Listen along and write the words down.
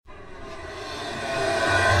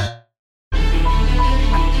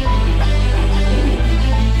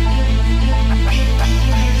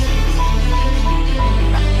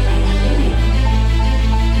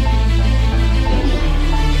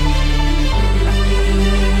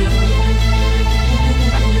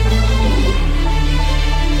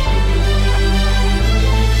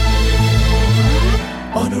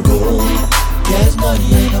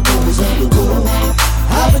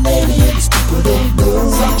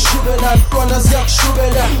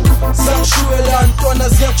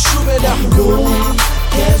Shubela.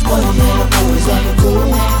 Cash money and I'm always on the go.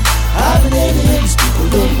 I've been aliens, people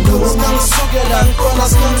don't know. Skang sugela, ntwana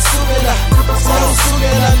skang sugela. Skang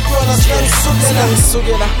sugela, ntwana skang sugela. Skang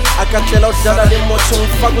sugela, akatlela udlala le moto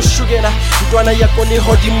ngifaka ushukela. Ntwana yakho ni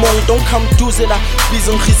hodi mong, don't come duzela.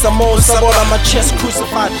 Bizo ngisa mo, sabola my chest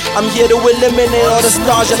crucified. I'm here to eliminate all the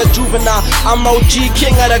stars and the juvenile. I'm OG,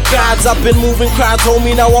 king of the gods. I've been moving crowds,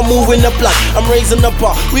 homie, now I'm moving the block. I'm raising the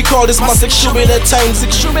bar, we call this my 6 shubela time.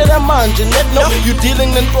 6 shubela manje, net no. You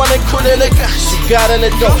dealing ntwana kulele cash, you gotta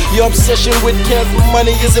let go. Your obsession with cash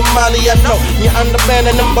money is in Mali, I know. You understand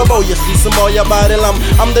the number, boy, you see some more your body lamb.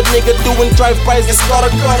 I'm the nigga doing drive-bys, it's got a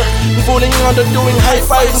gutter. Fooling under doing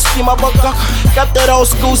high-fives and schema baka. Got that old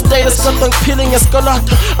school status, something peeling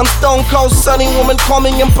escalator. I'm stone cold, sunny woman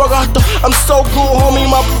coming in Pagato. I'm so cool, homie,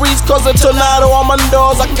 my breeze cause a tornado on my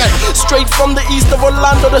nose. I got straight from the east of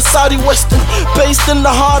Orlando, the Saudi Western. Based in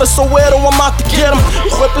the heart of Soweto, I'm out to get him.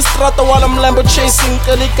 Whip strata while I'm Lambo chasing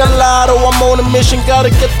Calicalado. I'm on a mission, gotta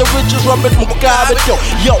get the riches, rub it, Mugabe.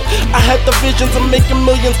 Yo, I had the visions of making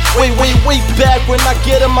millions way back. When I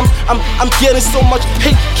get them, I'm getting so much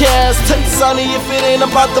hate cash. Take sunny if it ain't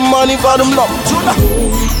about the money, but I'm low.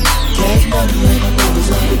 Cash money and I'm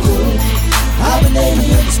always on the go. I've been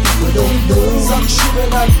aliens, people don't know. Zak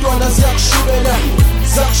shubela, ntwana zak shubela.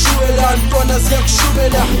 Zak shubela, ntwana zak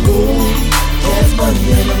shubela. Cash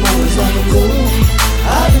money and I'm always on the go.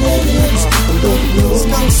 I've been aliens, people don't know.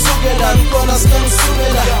 Skang sugela, ntwana skang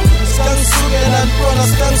sugela. Skang sugela, ntwana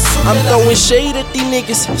skang sugela. I'm throwing shade at these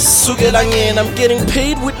niggas, sugela ngena. I'm getting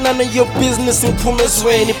paid with none of your business in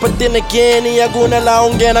Pumezweni. But then again, iyaguna la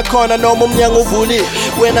ungena khona noma umnyango uvuli.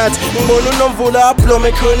 When I mbona unomvula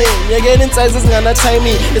ablome khona. You're getting sizes ngana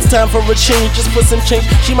timing. It's time for a change, just put some change.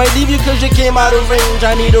 She might leave you cause you came out of range.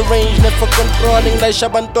 I need a range, never controlling like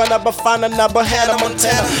Shabantwana Bafana Naba Hannah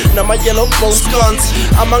Montana. Now my yellow bones guns.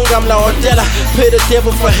 I'm on Gamla Ordella, pay the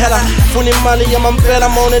devil for hella. Funny money, I'm on bed,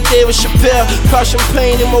 I'm on a David Chappelle. Passion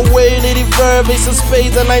pain in my way, lady verb, ace of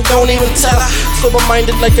spades, and I don't even tell her. Sober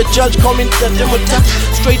minded like a judge, call me that demotata.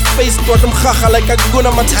 Straight face, got them khaha like a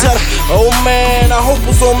guna matata. Oh man, I hope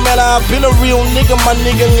it's all matter. I've been a real nigga, my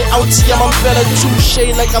nigga. Out here, I'm better.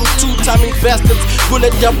 Touche like I'm two-timing bastards.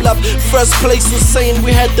 Bullet double up, first place insane.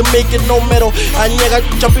 We had to make it no medal. I nigga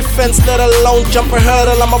jumping fence, let alone jump a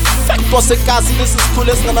hurdle. I'm a fact boss, this is cool.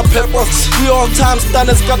 And a pepper. We all time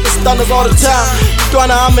stunners, got the stunners all the time.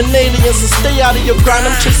 Gonna, I'm an alien, so stay out of your grind.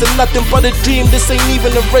 I'm chasing nothing but a dream, this ain't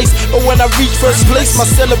even a race. But when I reach first place, my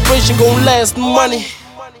celebration gon' last money.